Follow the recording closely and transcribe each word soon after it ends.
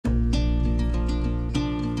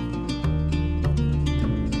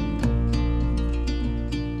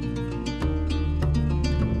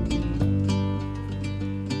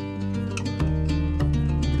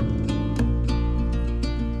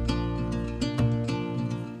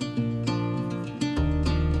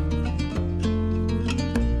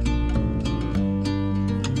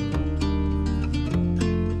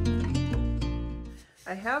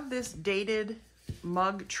have this dated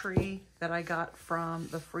mug tree that I got from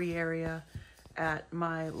the free area at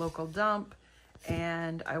my local dump,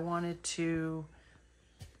 and I wanted to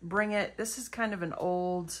bring it. This is kind of an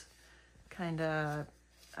old, kind of,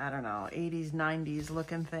 I don't know, 80s, 90s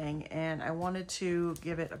looking thing, and I wanted to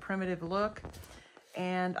give it a primitive look,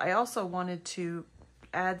 and I also wanted to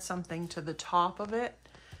add something to the top of it.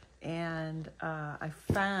 And I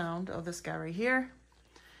found, oh, this guy right here,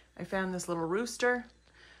 I found this little rooster.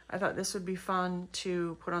 I thought this would be fun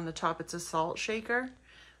to put on the top. It's a salt shaker,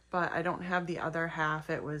 but I don't have the other half.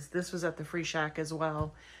 This was at the Free Shack as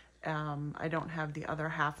well. I don't have the other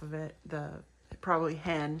half of it, the probably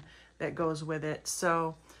hen that goes with it.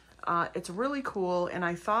 So it's really cool, and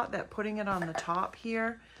I thought that putting it on the top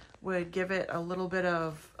here would give it a little bit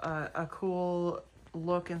of a cool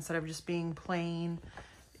look instead of just being plain.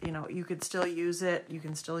 You know, you could still use it. You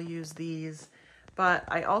can still use these. But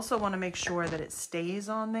I also want to make sure that it stays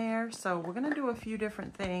on there. So we're going to do a few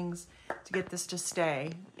different things to get this to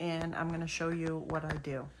stay. And I'm going to show you what I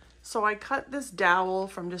do. So I cut this dowel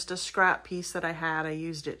from just a scrap piece that I had. I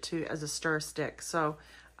used it as a stir stick. So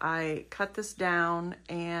I cut this down,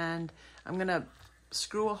 and I'm going to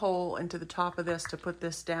screw a hole into the top of this to put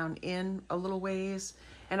this down in a little ways.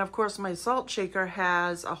 And of course my salt shaker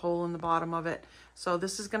has a hole in the bottom of it. So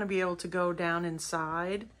this is going to be able to go down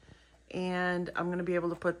inside, and I'm going to be able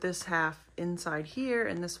to put this half inside here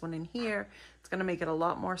and this one in here. It's going to make it a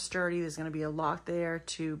lot more sturdy. There's going to be a lot there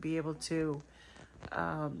to be able to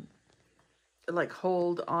like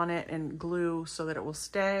hold on it and glue so that it will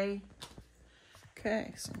stay.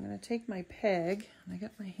 Okay, so I'm going to take my peg, and I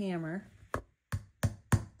got my hammer.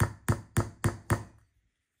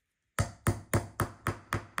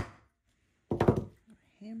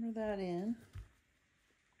 Hammer that in,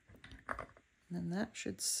 and then that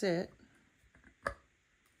should sit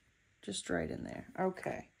just right in there.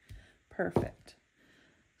 Okay, perfect.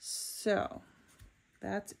 So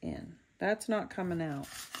that's in. That's not coming out.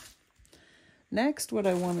 Next, what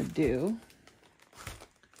I want to do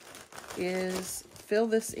is fill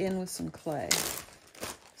this in with some clay.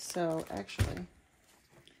 So actually,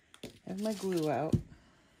 I have my glue out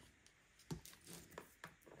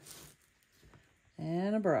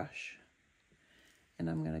and a brush. And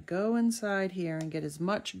I'm going to go inside here and get as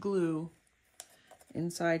much glue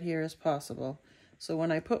inside here as possible. So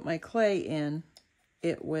when I put my clay in,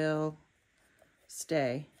 it will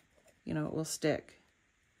stay. You know, it will stick.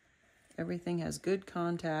 Everything has good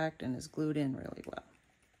contact and is glued in really well.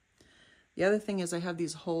 The other thing is I have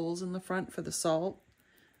these holes in the front for the salt.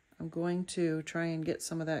 I'm going to try and get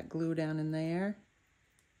some of that glue down in there.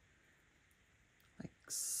 Like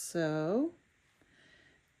so.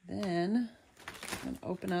 Then I'm going to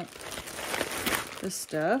open up this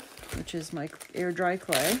stuff, which is my air dry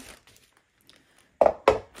clay.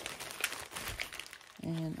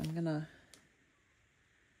 And I'm going to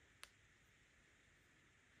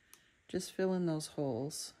just fill in those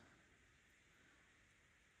holes,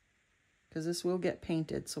 because this will get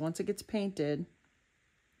painted. So once it gets painted,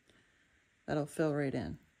 that'll fill right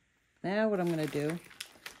in. Now what I'm going to do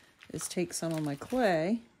is take some of my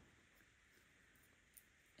clay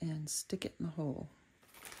and stick it in the hole.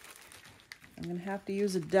 I'm going to have to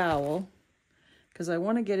use a dowel because I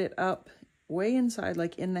want to get it up way inside,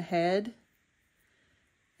 like in the head,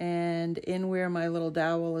 and in where my little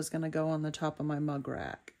dowel is going to go on the top of my mug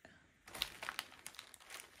rack.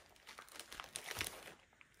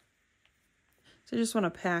 So I just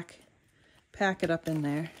want to pack it up in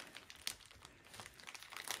there.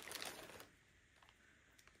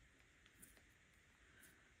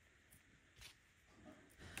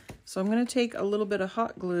 So I'm going to take a little bit of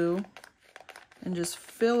hot glue and just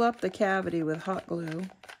fill up the cavity with hot glue.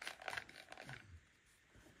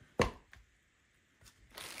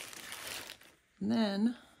 And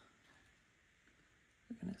then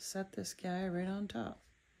we're going to set this guy right on top.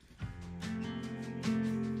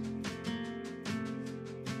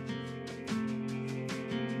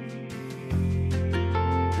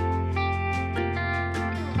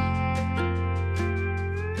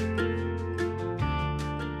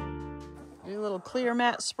 Clear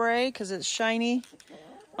matte spray because it's shiny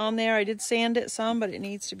on there. I did sand it some, but it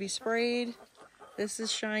needs to be sprayed. This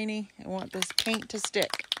is shiny. I want this paint to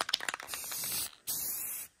stick.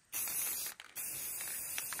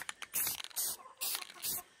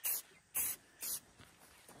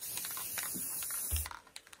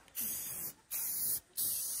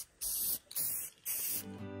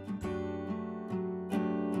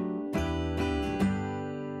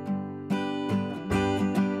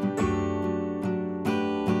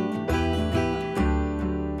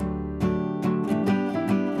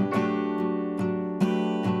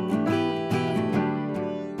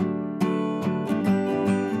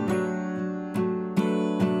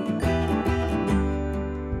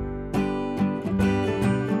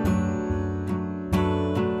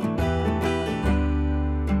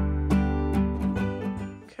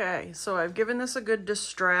 Okay, so I've given this a good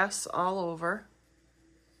distress all over.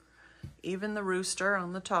 Even the rooster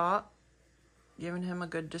on the top, giving him a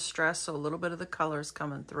good distress, so a little bit of the color's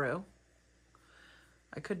coming through.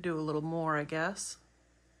 I could do a little more, I guess,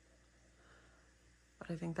 but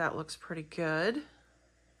I think that looks pretty good.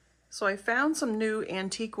 So I found some new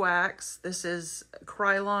antique wax. This is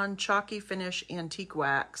Krylon Chalky Finish Antique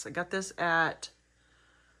Wax. I got this at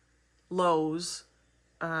Lowe's.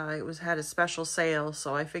 It had a special sale,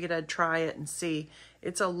 so I figured I'd try it and see.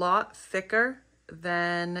 It's a lot thicker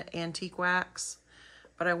than antique wax,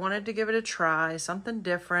 but I wanted to give it a try, something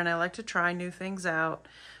different. I like to try new things out.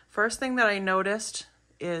 First thing that I noticed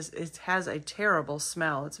is it has a terrible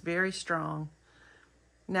smell. It's very strong.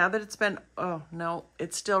 Now that it's been, oh no,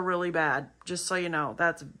 it's still really bad. Just so you know,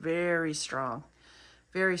 that's very strong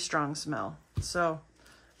smell. So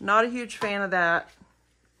not a huge fan of that.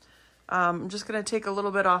 I'm just going to take a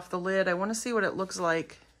little bit off the lid. I want to see what it looks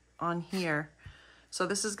like on here. So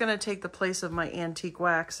this is going to take the place of my antique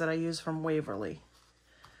wax that I use from Waverly.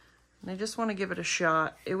 And I just want to give it a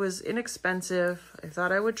shot. It was inexpensive. I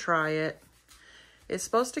thought I would try it. It's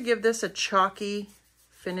supposed to give this a chalky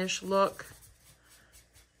finish look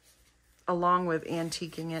along with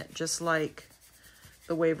antiquing it, just like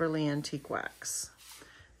the Waverly Antique Wax.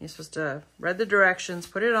 You're supposed to read the directions,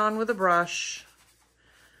 put it on with a brush,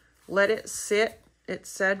 let it sit, it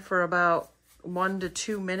said, for about 1 to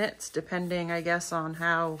 2 minutes, depending, I guess, on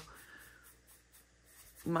how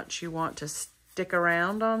much you want to stick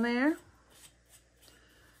around on there.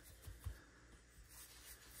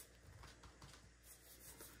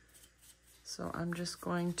 So I'm just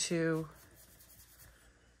going to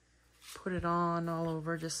put it on all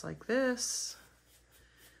over just like this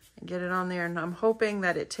and get it on there. And I'm hoping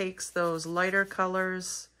that it takes those lighter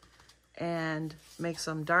colors and makes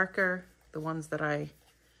them darker, the ones that I,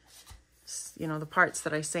 you know, the parts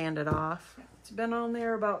that I sanded off. It's been on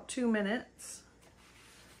there about 2 minutes.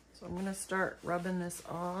 So I'm gonna start rubbing this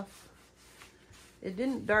off. It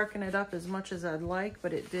didn't darken it up as much as I'd like,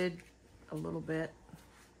 but it did a little bit.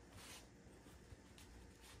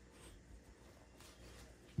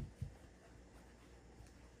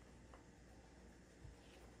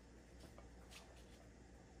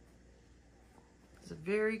 It's a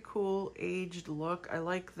very cool aged look. I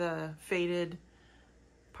like the faded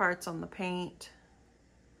parts on the paint,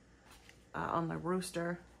 on the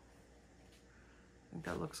rooster. I think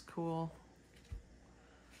that looks cool.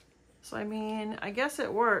 So, I mean, I guess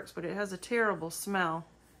it works, but it has a terrible smell.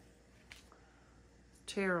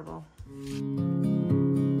 Terrible.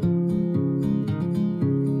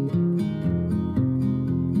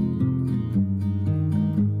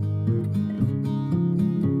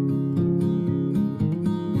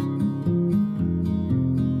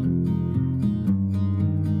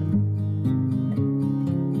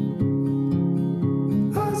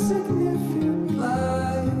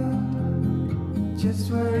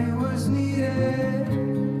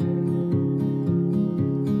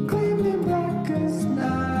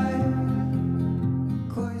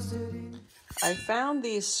 I found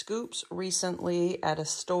these scoops recently at a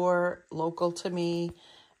store local to me,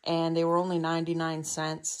 and they were only 99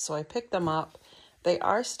 cents, so I picked them up. They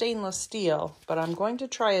are stainless steel, but I'm going to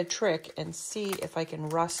try a trick and see if I can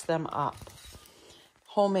rust them up.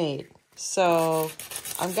 Homemade. So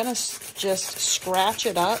I'm going to just scratch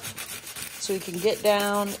it up so we can get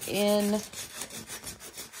down in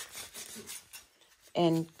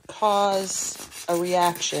and cause a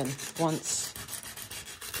reaction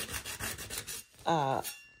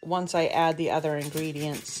once I add the other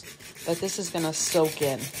ingredients, that this is going to soak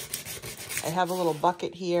in. I have a little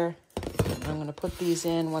bucket here. I'm going to put these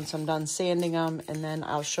in once I'm done sanding them, and then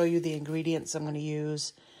I'll show you the ingredients I'm going to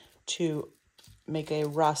use to make a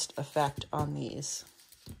rust effect on these.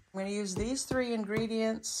 I'm going to use these 3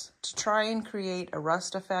 ingredients to try and create a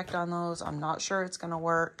rust effect on those. I'm not sure it's going to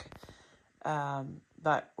work,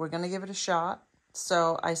 but we're going to give it a shot.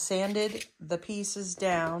 So I sanded the pieces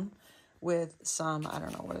down with some, I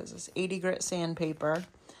don't know, what is this, 80 grit sandpaper,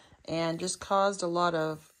 and just caused a lot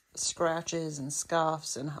of scratches and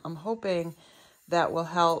scuffs, and I'm hoping that will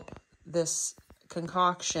help this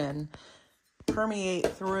concoction permeate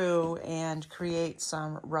through and create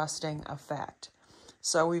some rusting effect.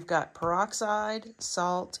 So we've got peroxide,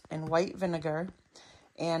 salt, and white vinegar,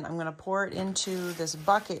 and I'm going to pour it into this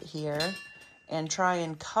bucket here and try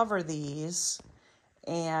and cover these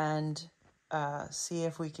and see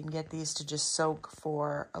if we can get these to just soak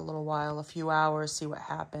for a little while, a few hours, see what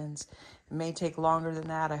happens. It may take longer than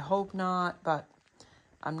that. I hope not, but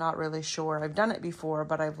I'm not really sure. I've done it before,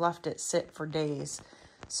 but I've left it sit for days,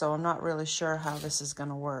 so I'm not really sure how this is going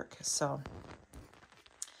to work. So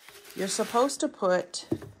You're supposed to put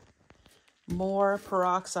more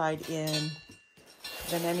peroxide in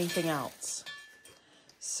than anything else.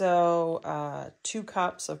 So 2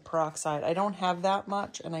 cups of peroxide. I don't have that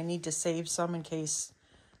much, and I need to save some in case,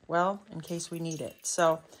 well, in case we need it.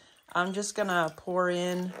 So I'm just gonna pour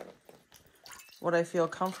in what I feel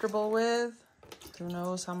comfortable with. Who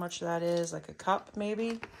knows how much that is, like a cup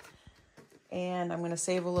maybe. And I'm gonna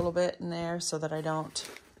save a little bit in there so that I don't,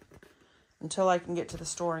 until I can get to the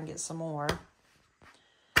store and get some more,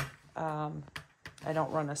 I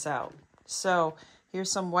don't run us out. So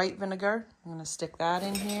here's some white vinegar. I'm gonna stick that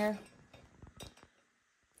in here.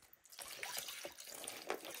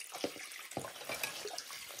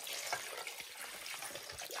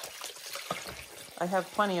 I have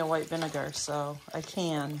plenty of white vinegar, so I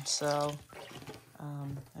can, so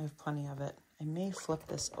I have plenty of it. I may flip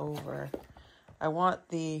this over. I want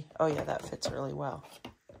the, oh yeah, that fits really well.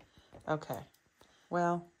 Okay,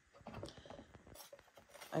 well,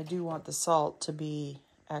 I do want the salt to be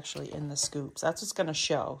actually in the scoops. That's what's gonna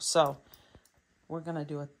show, so we're gonna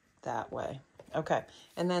do it that way. Okay,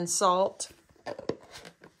 and then salt.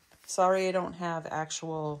 Sorry I don't have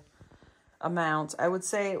actual amounts. I would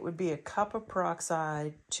say it would be a cup of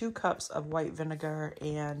peroxide, 2 cups of white vinegar,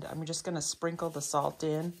 and I'm just gonna sprinkle the salt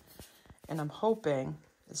in, and I'm hoping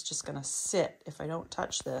it's just gonna sit. If I don't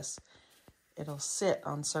touch this, it'll sit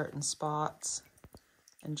on certain spots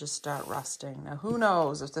and just start rusting. Now, who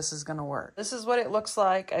knows if this is gonna work. This is what it looks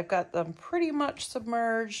like. I've got them pretty much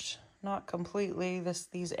submerged, not completely.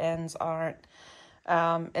 These ends aren't.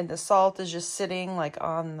 And the salt is just sitting like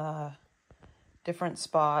on the different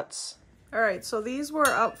spots. All right, so these were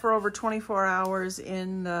up for over 24 hours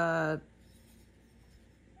in the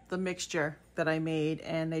mixture that I made,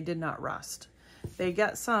 and they did not rust. They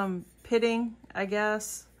got some pitting, I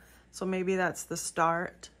guess, so maybe that's the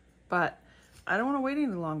start, but I don't want to wait any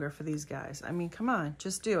longer for these guys. I mean, come on,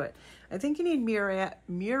 just do it. I think you need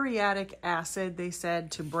muriatic acid, they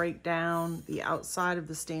said, to break down the outside of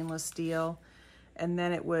the stainless steel, and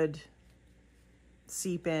then it would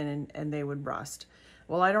seep in and they would rust.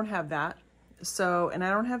 Well, I don't have that, so, and I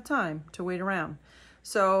don't have time to wait around.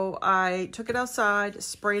 So I took it outside,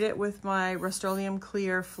 sprayed it with my Rust-Oleum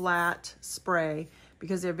Clear Flat spray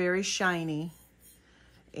because they're very shiny,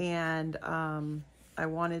 and I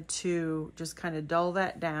wanted to just kind of dull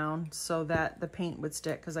that down so that the paint would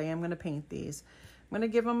stick, because I am going to paint these. I'm going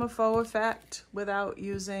to give them a faux effect without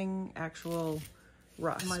using actual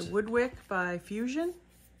rust. My Woodwick by Fusion,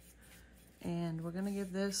 and we're going to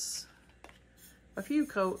give this a few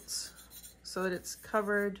coats so that it's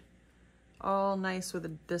covered all nice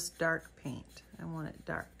with this dark paint. I want it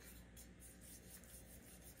dark.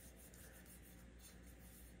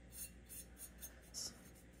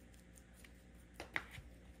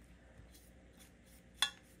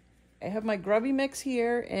 I have my grubby mix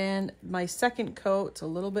here, and my second coat's a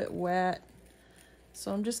little bit wet.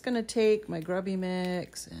 So I'm just gonna take my grubby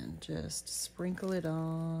mix and just sprinkle it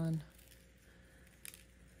on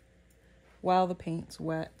while the paint's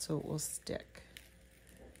wet so it will stick,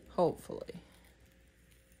 hopefully.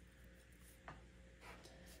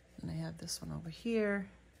 And I have this one over here,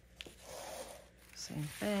 same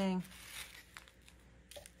thing.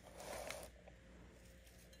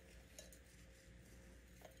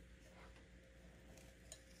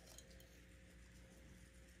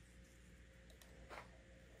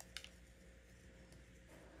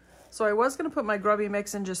 So I was going to put my grubby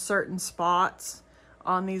mix in just certain spots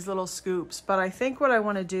on these little scoops, but I think what I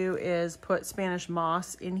want to do is put Spanish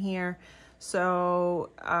moss in here. So,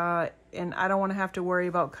 and I don't want to have to worry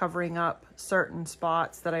about covering up certain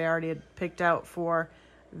spots that I already had picked out for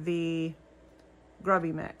the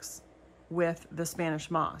grubby mix with the Spanish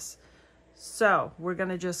moss. So we're going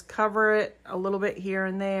to just cover it a little bit here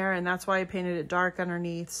and there, and that's why I painted it dark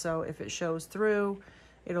underneath, so if it shows through,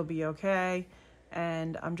 it'll be okay.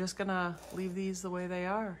 And I'm just gonna leave these the way they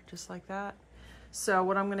are, just like that. So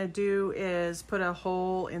what I'm gonna do is put a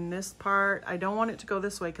hole in this part. I don't want it to go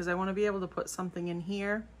this way because I want to be able to put something in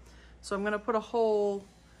here. So I'm gonna put a hole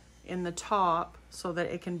in the top so that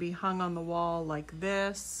it can be hung on the wall like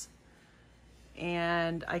this.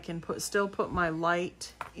 And I can still put my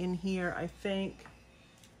light in here, I think.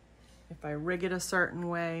 If I rig it a certain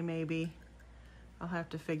way, maybe. I'll have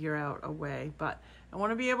to figure out a way, but I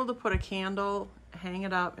want to be able to put a candle, hang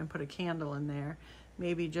it up and put a candle in there,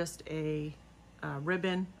 maybe just a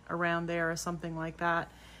ribbon around there or something like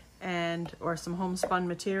that, and or some homespun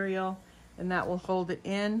material, and that will hold it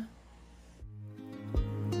in.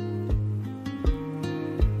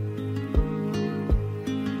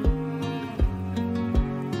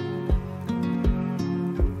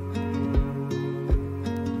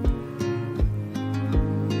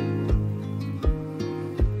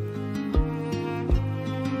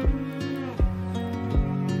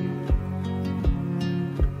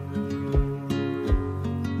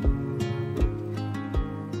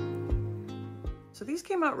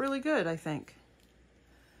 out really good, I think.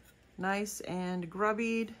 Nice and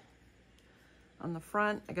grubbied on the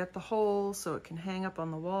front. I got the hole so it can hang up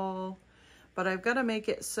on the wall, but I've got to make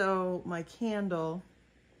it so my candle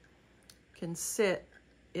can sit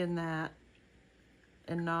in that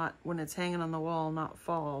and not, when it's hanging on the wall, not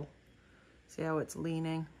fall. See how it's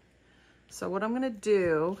leaning? So what I'm gonna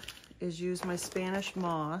do is use my Spanish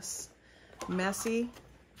moss. Messy,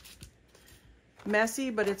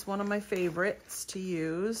 but it's one of my favorites to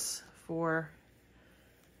use for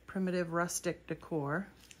primitive rustic decor.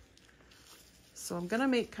 So I'm gonna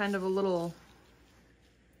make kind of a little,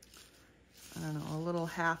 I don't know, a little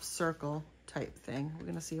half circle type thing. We're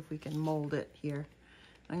gonna see if we can mold it here.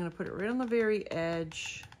 I'm gonna put it right on the very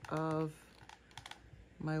edge of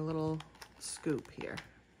my little scoop here.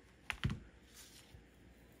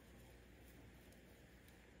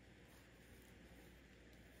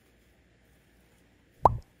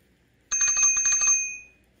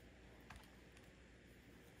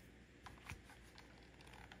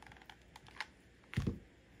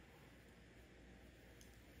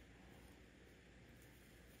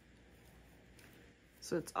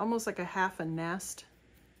 So it's almost like a half a nest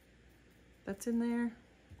that's in there.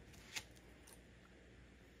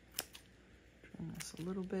 Trim this a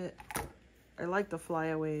little bit. I like the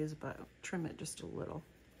flyaways, but trim it just a little.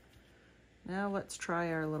 Now let's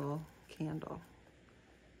try our little candle.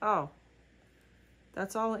 Oh,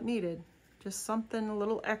 that's all it needed. Just something a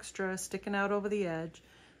little extra sticking out over the edge.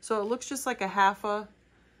 So it looks just like a half a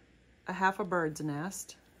bird's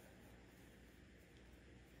nest.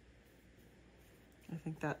 I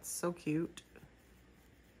think that's so cute.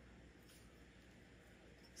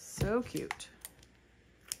 So cute.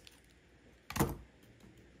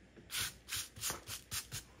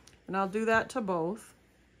 And I'll do that to both.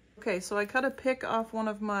 Okay, so I cut a pick off one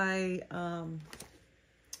of my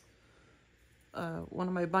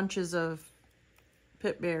bunches of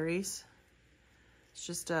pip berries. It's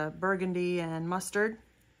just burgundy and mustard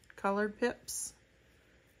colored pips.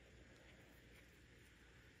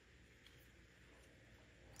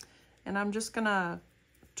 And I'm just gonna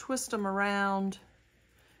twist them around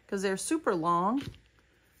because they're super long.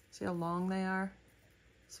 See how long they are?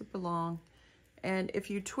 Super long. And if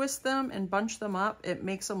you twist them and bunch them up, it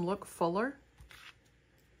makes them look fuller.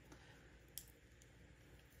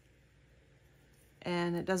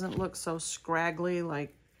 And it doesn't look so scraggly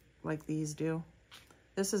like these do.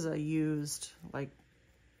 This is a used, like,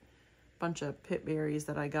 bunch of pip berries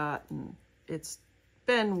that I got, and it's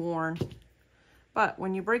been worn. But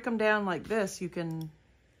when you break them down like this, you can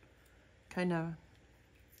kind of,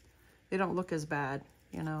 they don't look as bad,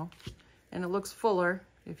 you know. And it looks fuller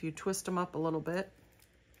if you twist them up a little bit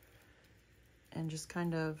and just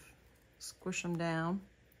kind of squish them down.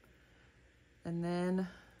 And then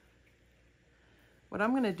what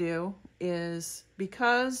I'm gonna do is,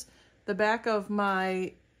 because the back of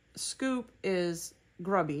my scoop is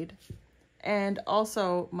grubbied and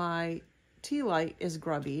also my tea light is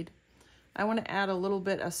grubbied, I want to add a little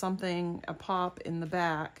bit of something, a pop in the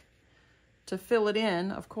back to fill it in,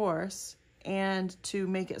 of course, and to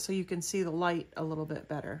make it so you can see the light a little bit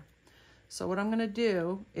better. So what I'm going to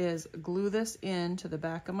do is glue this into the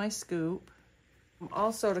back of my scoop.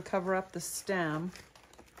 Also, to cover up the stem,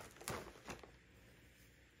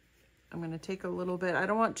 I'm going to take a little bit. I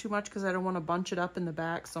don't want too much because I don't want to bunch it up in the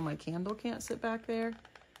back so my candle can't sit back there.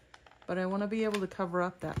 But I want to be able to cover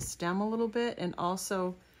up that stem a little bit and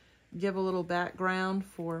also give a little background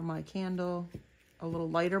for my candle, a little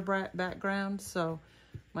lighter background so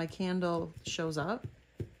my candle shows up.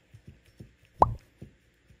 There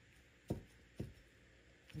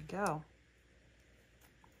you go.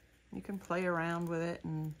 You can play around with it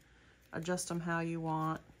and adjust them how you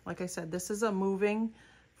want. Like I said, this is a moving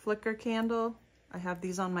flicker candle. I have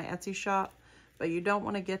these on my Etsy shop, but you don't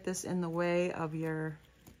want to get this in the way of your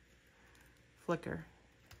flicker.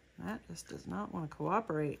 That just does not want to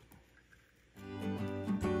cooperate.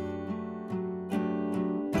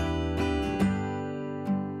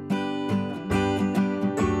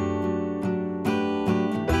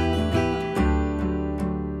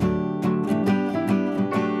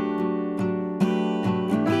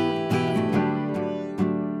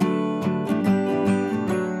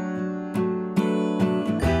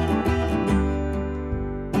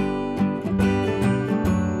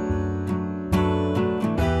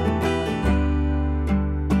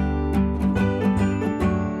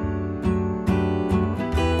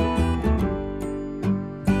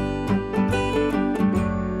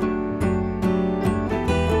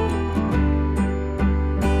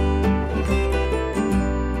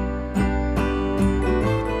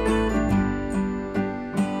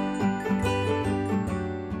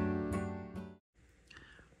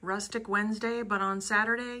 Rustic Wednesday, but on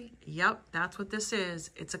Saturday? Yep, that's what this is.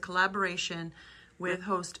 It's a collaboration with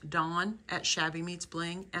host Dawn at Shabby Meets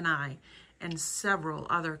Bling and I, and several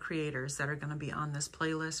other creators that are going to be on this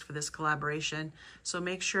playlist for this collaboration. So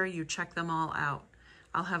make sure you check them all out.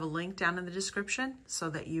 I'll have a link down in the description so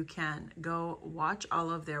that you can go watch all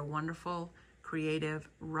of their wonderful, creative,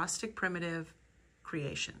 rustic, primitive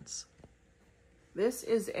creations. This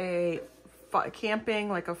is a camping,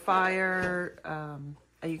 like a fire.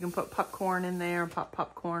 You can put popcorn in there, pop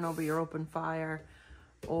popcorn over your open fire,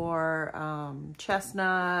 or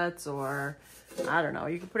chestnuts, or I don't know.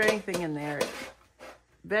 You can put anything in there.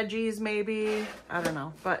 Veggies maybe, I don't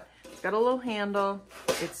know. But it's got a little handle.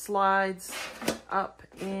 It slides up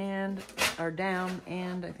and, or down,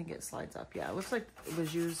 and I think it slides up. Yeah, it looks like it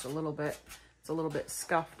was used a little bit. It's a little bit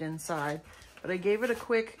scuffed inside. But I gave it a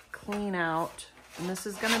quick clean out. And this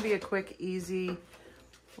is going to be a quick, easy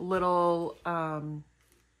little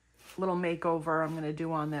little makeover I'm going to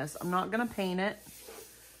do on this. I'm not going to paint it.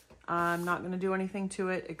 I'm not going to do anything to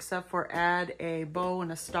it except for add a bow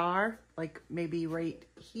and a star, like maybe right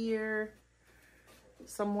here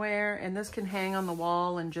somewhere. And this can hang on the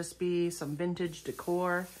wall and just be some vintage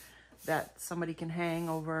decor that somebody can hang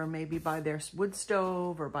over, maybe by their wood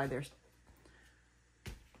stove or by their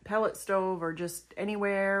pellet stove, or just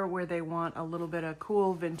anywhere where they want a little bit of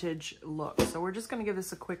cool vintage look. So we're just going to give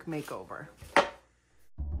this a quick makeover.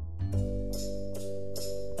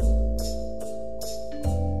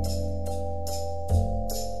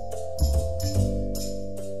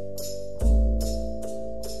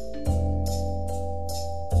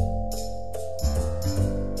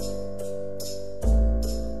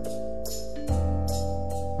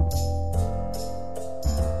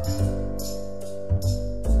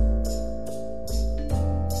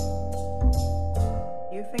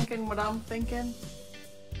 Thinking what I'm thinking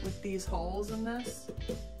with these holes in this?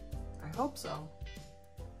 I hope so.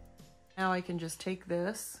 Now I can just take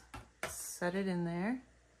this, set it in there,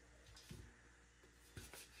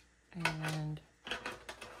 and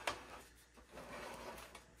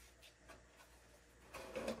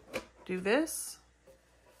do this,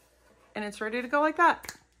 and it's ready to go like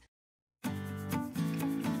that.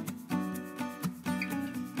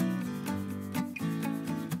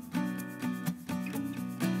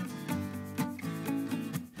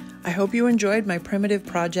 I hope you enjoyed my primitive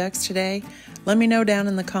projects today. Let me know down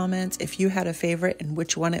in the comments if you had a favorite and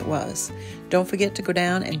which one it was. Don't forget to go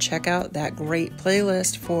down and check out that great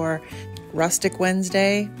playlist for Rustic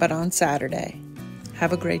Wednesday, but on Saturday.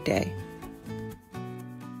 Have a great day.